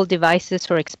mobile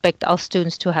devices or expect all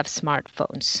students to have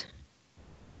smartphones?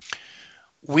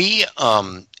 We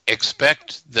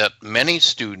expect that many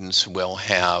students will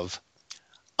have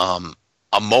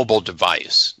a mobile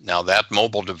device. Now, that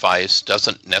mobile device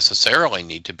doesn't necessarily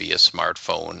need to be a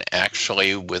smartphone.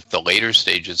 Actually, with the later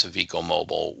stages of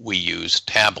EcoMobile, we use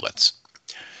tablets.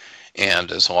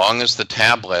 And as long as the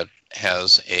tablet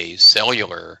has a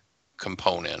cellular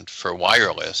component for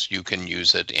wireless, you can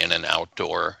use it in an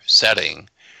outdoor setting,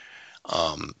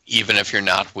 even if you're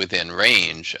not within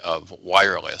range of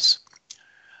wireless.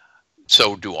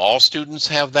 So do all students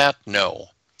have that? No.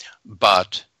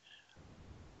 But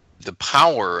the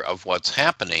power of what's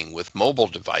happening with mobile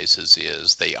devices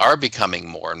is they are becoming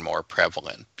more and more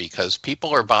prevalent because people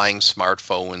are buying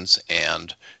smartphones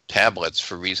and tablets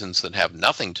for reasons that have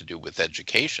nothing to do with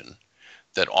education,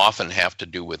 that often have to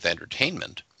do with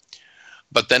entertainment.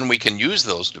 But then we can use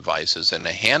those devices in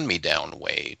a hand-me-down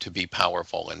way to be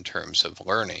powerful in terms of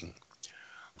learning.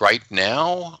 Right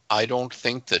now, I don't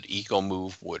think that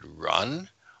EcoMove would run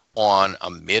on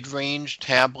a mid-range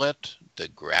tablet. The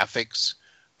graphics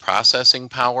processing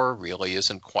power really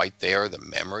isn't quite there. The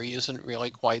memory isn't really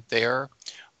quite there.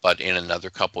 But in another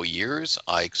couple years,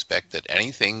 I expect that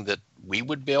anything that we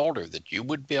would build or that you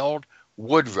would build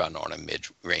would run on a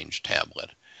mid-range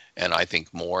tablet. And I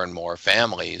think more and more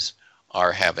families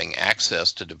are having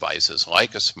access to devices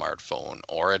like a smartphone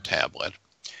or a tablet.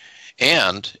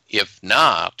 And if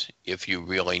not, if you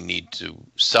really need to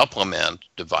supplement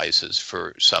devices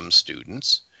for some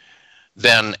students,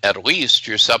 then at least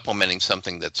you're supplementing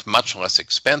something that's much less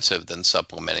expensive than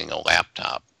supplementing a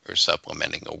laptop or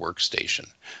supplementing a workstation.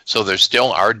 So there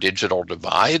still are digital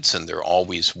divides, and there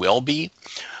always will be,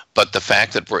 but the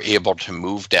fact that we're able to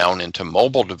move down into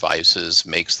mobile devices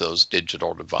makes those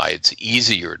digital divides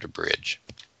easier to bridge.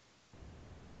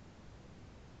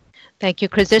 Thank you,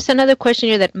 Chris. There's another question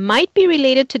here that might be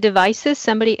related to devices.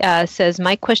 Somebody says,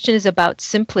 my question is about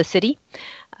simplicity.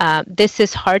 This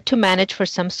is hard to manage for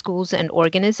some schools and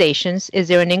organizations. Is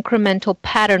there an incremental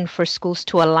pattern for schools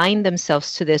to align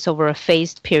themselves to this over a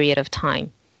phased period of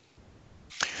time?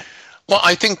 Well,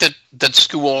 I think that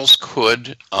schools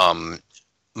could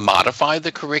modify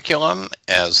the curriculum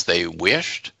as they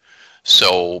wished.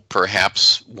 So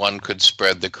perhaps one could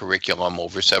spread the curriculum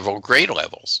over several grade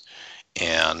levels.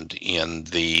 And in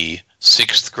the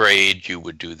 6th grade, you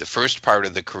would do the first part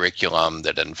of the curriculum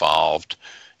that involved,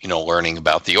 learning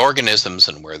about the organisms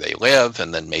and where they live.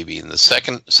 And then maybe in the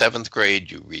 7th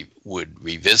grade, you would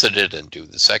revisit it and do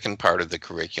the second part of the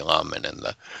curriculum. And in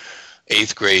the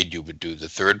 8th grade, you would do the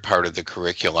third part of the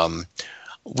curriculum.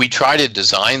 We try to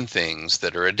design things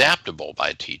that are adaptable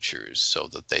by teachers so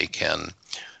that they can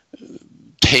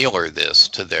tailor this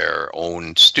to their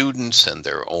own students and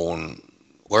their own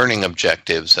learning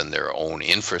objectives and their own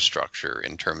infrastructure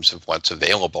in terms of what's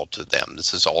available to them.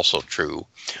 This is also true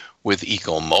with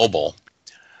EcoMobile.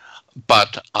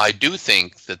 But I do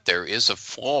think that there is a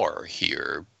floor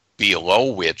here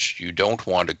below which you don't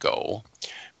want to go,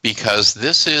 because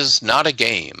this is not a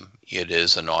game. It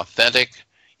is an authentic,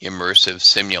 immersive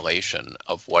simulation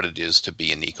of what it is to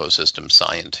be an ecosystem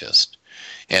scientist.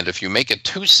 And if you make it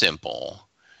too simple,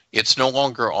 it's no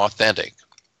longer authentic.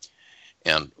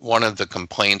 And one of the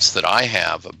complaints that I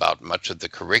have about much of the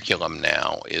curriculum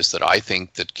now is that I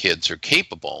think that kids are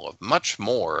capable of much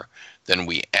more than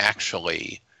we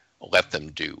actually let them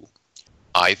do.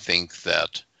 I think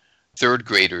that 3rd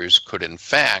graders could in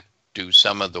fact do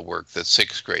some of the work that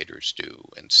 6th graders do,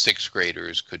 and 6th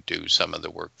graders could do some of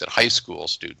the work that high school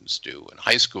students do, and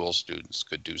high school students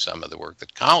could do some of the work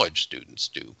that college students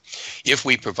do, if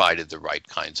we provided the right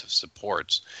kinds of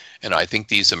supports. And I think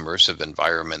these immersive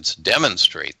environments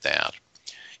demonstrate that,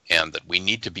 and that we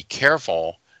need to be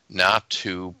careful not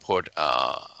to put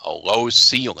a low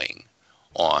ceiling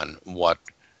on what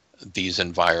these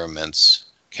environments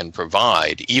can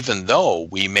provide, even though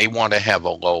we may want to have a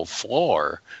low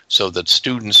floor so that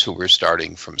students who are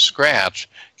starting from scratch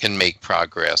can make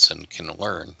progress and can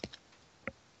learn.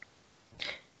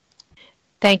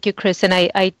 Thank you, Chris. And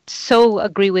I so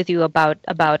agree with you about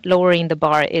lowering the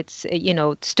bar. It's,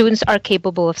 students are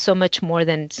capable of so much more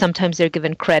than sometimes they're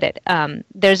given credit.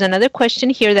 There's another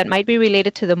question here that might be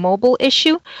related to the mobile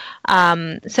issue.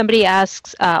 Somebody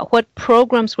asks, what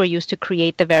programs were used to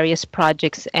create the various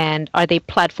projects, and are they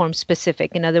platform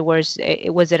specific? In other words,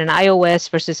 was it an iOS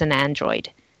versus an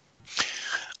Android?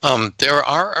 There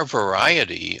are a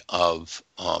variety of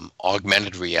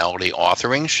augmented reality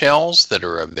authoring shells that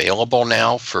are available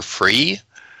now for free.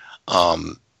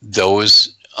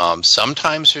 Those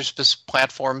sometimes are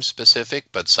platform specific,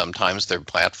 but sometimes they're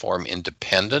platform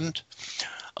independent.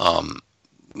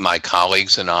 My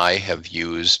colleagues and I have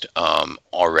used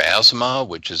Aurasma,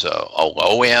 which is a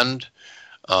low-end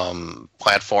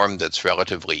platform that's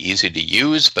relatively easy to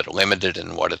use, but limited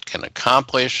in what it can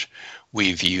accomplish.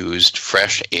 We've used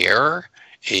Fresh Air,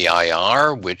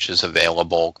 AIR, which is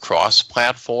available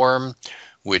cross-platform,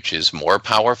 which is more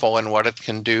powerful in what it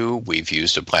can do. We've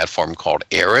used a platform called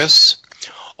Eris.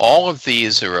 All of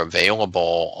these are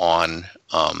available on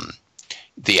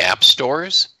the app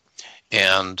stores,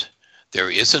 and there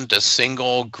isn't a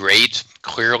single great,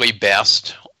 clearly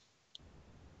best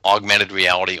augmented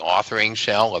reality authoring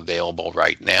shell available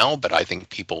right now, but I think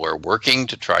people are working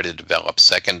to try to develop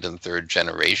 2nd and 3rd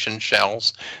generation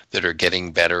shells that are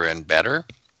getting better and better.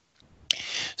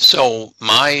 So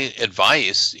my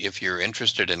advice, if you're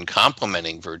interested in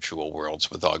complementing virtual worlds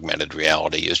with augmented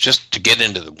reality, is just to get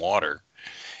into the water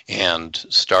and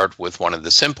start with one of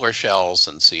the simpler shells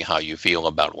and see how you feel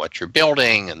about what you're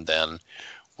building, and then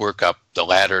work up the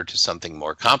ladder to something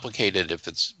more complicated if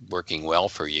it's working well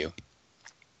for you.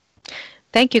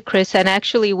 Thank you, Chris. And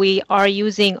actually, we are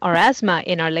using Aurasma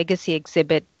in our legacy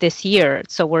exhibit this year.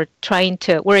 So we're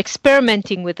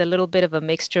experimenting with a little bit of a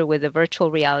mixture with the virtual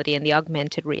reality and the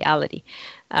augmented reality.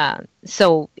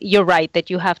 So you're right that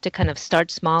you have to kind of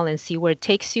start small and see where it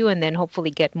takes you, and then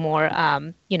hopefully get more,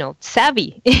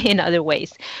 savvy in other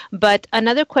ways. But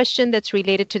another question that's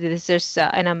related to this is,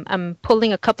 and I'm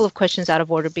pulling a couple of questions out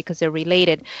of order because they're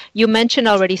related. You mentioned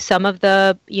already some of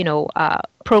the,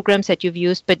 programs that you've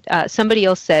used, but somebody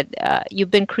else said you've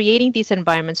been creating these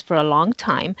environments for a long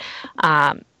time.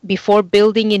 Before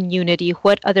building in Unity,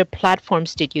 what other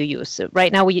platforms did you use?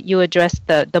 Right now, you addressed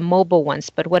the mobile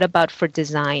ones, but what about for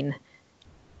design?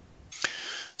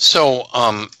 So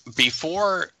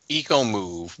before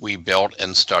EcoMove, we built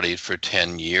and studied for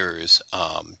 10 years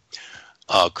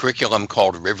a curriculum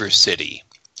called River City.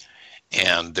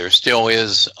 And there still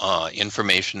is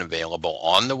information available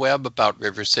on the web about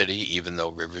River City, even though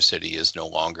River City is no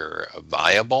longer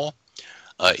viable.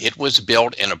 It was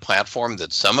built in a platform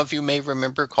that some of you may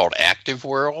remember called Active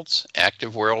Worlds.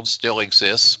 Active Worlds still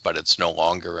exists, but it's no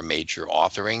longer a major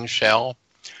authoring shell.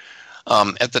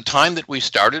 At the time that we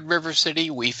started River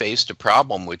City, we faced a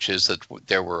problem, which is that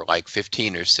there were like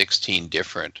 15 or 16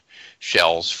 different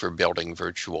shells for building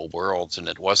virtual worlds, and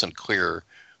it wasn't clear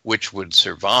which would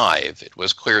survive. It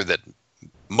was clear that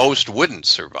most wouldn't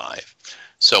survive.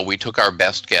 So we took our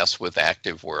best guess with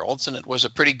Active Worlds, and it was a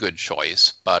pretty good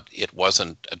choice, but it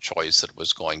wasn't a choice that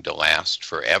was going to last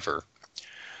forever.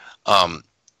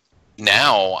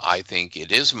 Now I think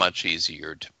it is much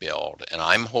easier to build, and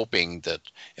I'm hoping that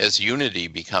as Unity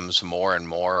becomes more and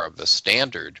more of the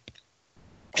standard,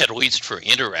 at least for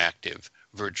interactive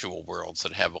virtual worlds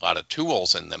that have a lot of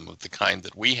tools in them of the kind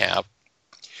that we have,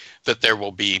 that there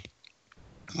will be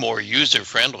more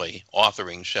user-friendly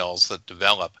authoring shells that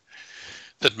develop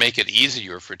that make it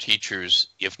easier for teachers,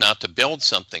 if not to build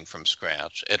something from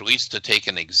scratch, at least to take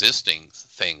an existing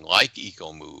thing like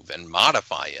EcoMove and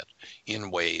modify it in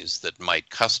ways that might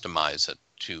customize it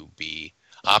to be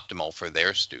optimal for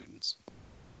their students.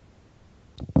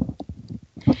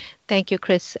 Thank you,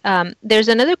 Chris. There's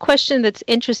another question that's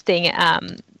interesting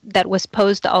that was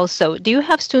posed also. Do you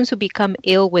have students who become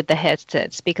ill with the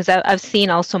headsets? Because I've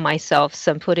seen also myself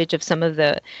some footage of some of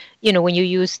the, when you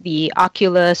use the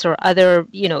Oculus or other,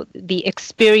 the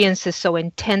experience is so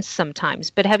intense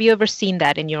sometimes. But have you ever seen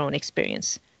that in your own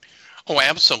experience? Oh,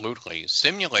 absolutely.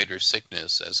 Simulator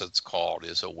sickness, as it's called,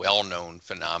 is a well-known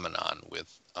phenomenon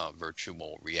with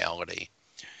virtual reality.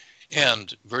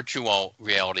 And virtual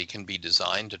reality can be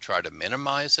designed to try to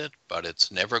minimize it, but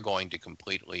it's never going to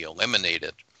completely eliminate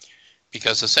it,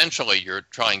 because essentially you're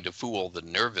trying to fool the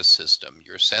nervous system,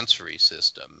 your sensory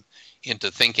system,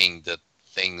 into thinking that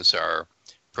things are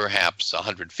perhaps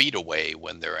 100 feet away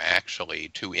when they're actually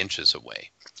 2 inches away.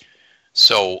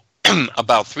 So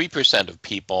about 3% of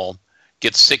people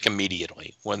get sick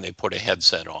immediately when they put a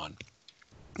headset on.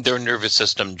 Their nervous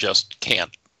system just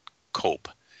can't cope.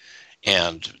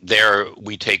 And there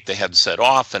we take the headset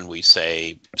off and we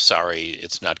say, sorry,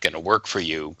 it's not going to work for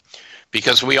you,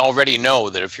 because we already know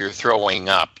that if you're throwing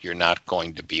up, you're not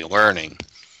going to be learning.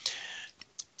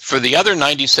 For the other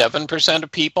 97%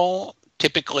 of people,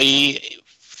 typically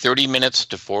 30 minutes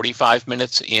to 45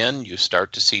 minutes in, you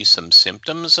start to see some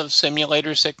symptoms of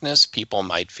simulator sickness. People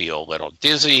might feel a little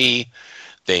dizzy.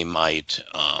 They might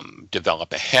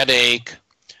develop a headache.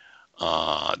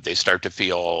 They start to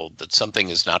feel that something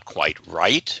is not quite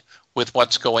right with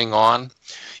what's going on.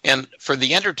 And for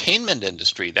the entertainment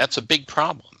industry, that's a big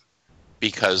problem,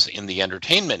 because in the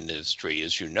entertainment industry,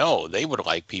 as you know, they would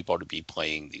like people to be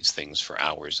playing these things for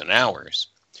hours and hours.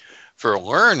 For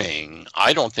learning,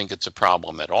 I don't think it's a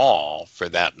problem at all for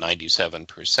that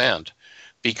 97%,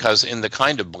 because in the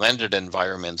kind of blended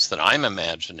environments that I'm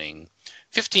imagining,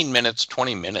 15 minutes,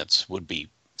 20 minutes would be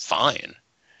fine.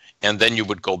 And then you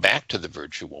would go back to the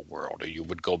virtual world, or you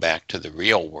would go back to the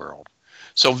real world.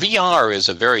 So VR is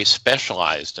a very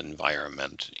specialized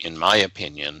environment, in my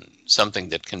opinion, something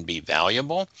that can be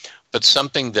valuable, but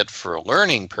something that for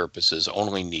learning purposes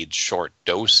only needs short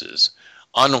doses,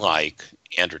 unlike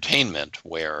entertainment,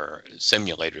 where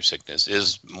simulator sickness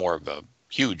is more of a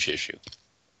huge issue.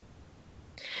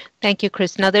 Thank you,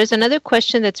 Chris. Now, there's another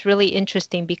question that's really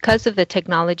interesting. Because of the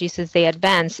technologies as they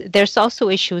advance, there's also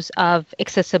issues of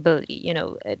accessibility,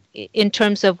 in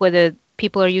terms of whether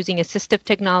people are using assistive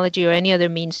technology or any other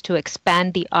means to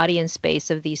expand the audience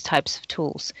base of these types of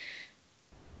tools.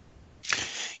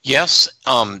 Yes,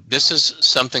 this is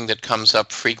something that comes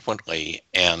up frequently,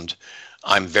 and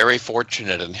I'm very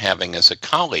fortunate in having as a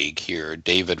colleague here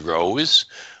David Rose,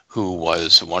 who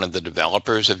was one of the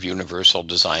developers of Universal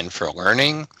Design for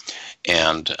Learning.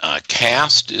 And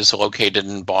CAST is located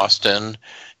in Boston.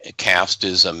 CAST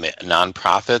is a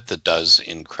nonprofit that does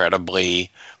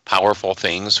incredibly powerful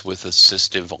things with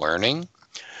assistive learning.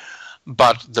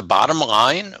 But the bottom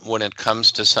line when it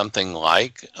comes to something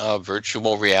like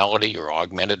virtual reality or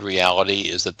augmented reality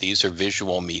is that these are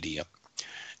visual media.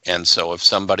 And so if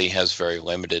somebody has very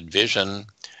limited vision,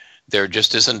 there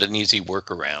just isn't an easy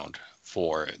workaround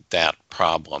for that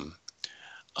problem.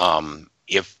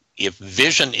 If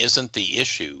vision isn't the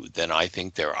issue, then I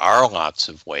think there are lots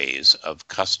of ways of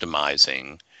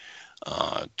customizing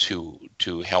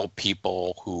to help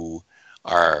people who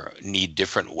need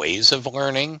different ways of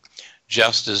learning,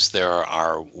 just as there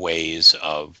are ways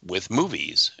of, with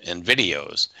movies and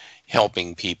videos,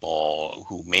 helping people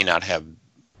who may not have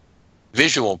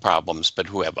visual problems, but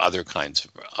who have other kinds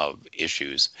of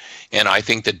issues. And I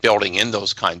think that building in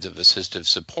those kinds of assistive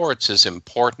supports is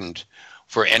important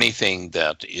for anything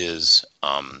that is,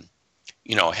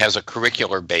 has a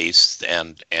curricular base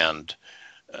and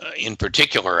in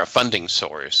particular, a funding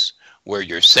source where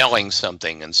you're selling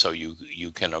something, and so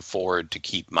you can afford to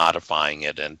keep modifying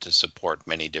it and to support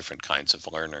many different kinds of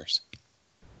learners.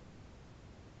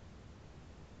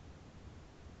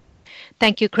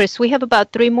 Thank you, Chris. We have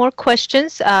about 3 more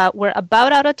questions. We're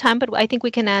about out of time, but I think we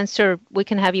can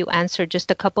have you answer just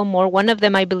a couple more. One of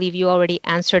them, I believe you already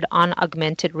answered on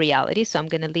augmented reality, so I'm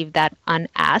going to leave that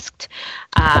unasked.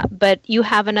 But you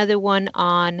have another one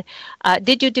on,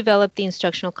 did you develop the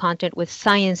instructional content with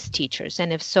science teachers?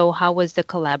 And if so, how was the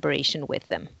collaboration with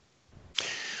them?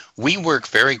 We work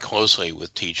very closely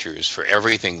with teachers for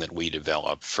everything that we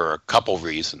develop for a couple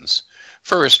reasons.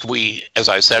 First, as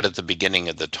I said at the beginning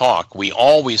of the talk, we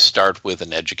always start with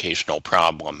an educational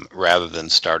problem rather than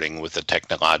starting with a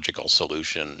technological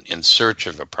solution in search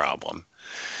of a problem.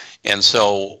 And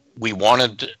so we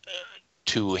wanted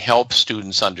to help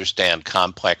students understand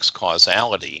complex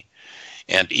causality.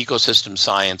 And ecosystem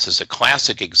science is a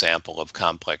classic example of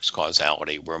complex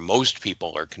causality where most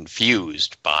people are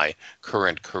confused by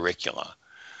current curricula.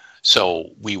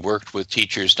 So we worked with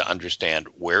teachers to understand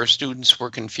where students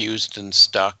were confused and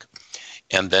stuck,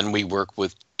 and then we work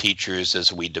with teachers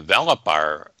as we develop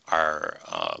our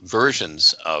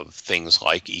versions of things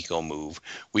like EcoMove.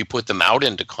 We put them out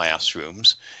into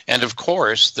classrooms, and of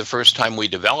course, the first time we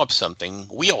develop something,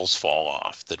 wheels fall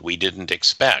off that we didn't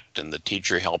expect, and the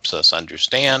teacher helps us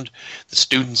understand, the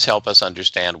students help us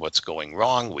understand what's going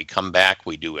wrong. We come back,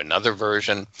 we do another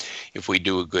version. If we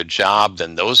do a good job,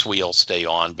 then those wheels stay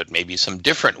on, but maybe some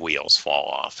different wheels fall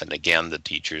off, and again, the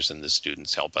teachers and the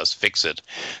students help us fix it.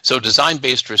 So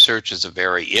design-based research is a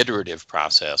very iterative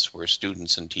process where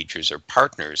students and teachers are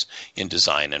partners in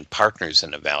design and partners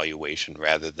in evaluation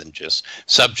rather than just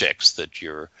subjects that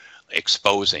you're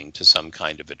exposing to some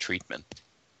kind of a treatment.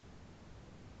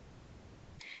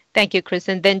 Thank you, Chris.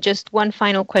 And then just one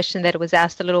final question that was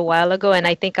asked a little while ago, and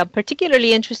I think I'm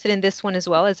particularly interested in this one as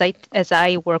well, as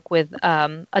I work with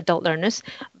adult learners.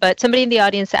 But somebody in the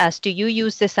audience asked, do you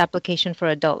use this application for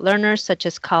adult learners, such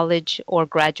as college or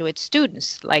graduate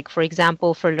students, like, for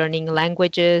example, for learning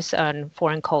languages and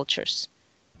foreign cultures?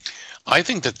 I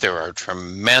think that there are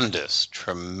tremendous,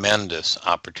 tremendous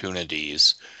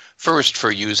opportunities, first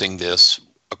for using this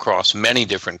across many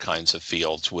different kinds of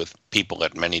fields with people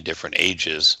at many different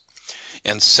ages,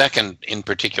 and second, in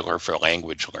particular, for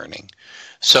language learning.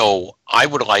 So I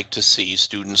would like to see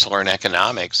students learn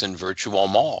economics in virtual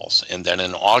malls and then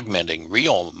in augmenting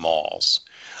real malls.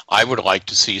 I would like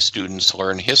to see students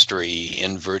learn history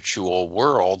in virtual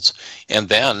worlds and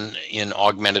then in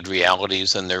augmented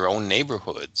realities in their own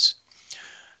neighborhoods.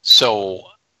 So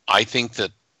I think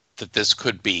that this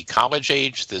could be college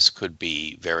age, this could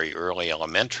be very early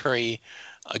elementary,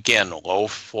 again, low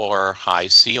floor, high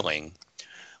ceiling.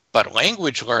 But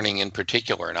language learning in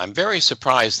particular, and I'm very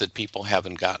surprised that people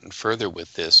haven't gotten further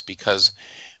with this, because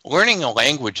learning a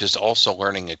language is also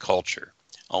learning a culture.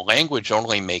 A language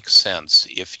only makes sense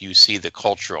if you see the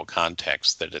cultural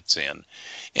context that it's in.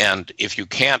 And if you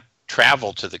can't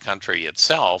travel to the country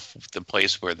itself, the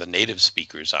place where the native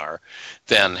speakers are,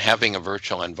 then having a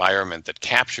virtual environment that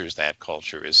captures that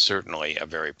culture is certainly a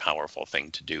very powerful thing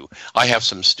to do. I have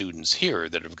some students here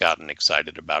that have gotten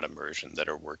excited about immersion that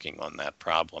are working on that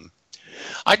problem.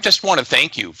 I just want to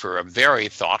thank you for a very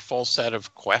thoughtful set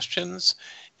of questions.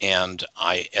 And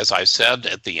as I said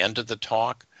at the end of the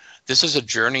talk, this is a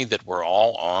journey that we're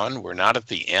all on. We're not at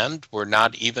the end. We're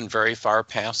not even very far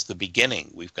past the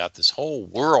beginning. We've got this whole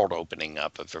world opening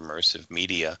up of immersive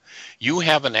media. You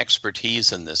have an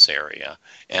expertise in this area,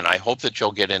 and I hope that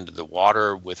you'll get into the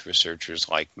water with researchers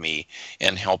like me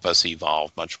and help us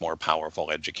evolve much more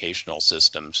powerful educational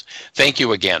systems. Thank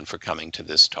you again for coming to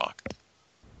this talk.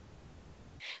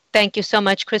 Thank you so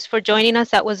much, Chris, for joining us.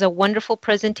 That was a wonderful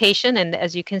presentation, and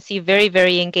as you can see, very,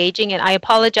 very engaging. And I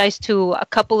apologize to a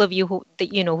couple of you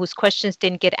whose questions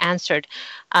didn't get answered.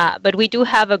 But we do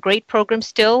have a great program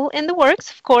still in the works.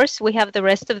 Of course, we have the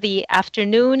rest of the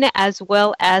afternoon as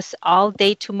well as all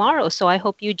day tomorrow. So I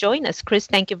hope you join us. Chris,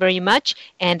 thank you very much.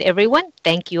 And everyone,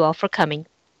 thank you all for coming.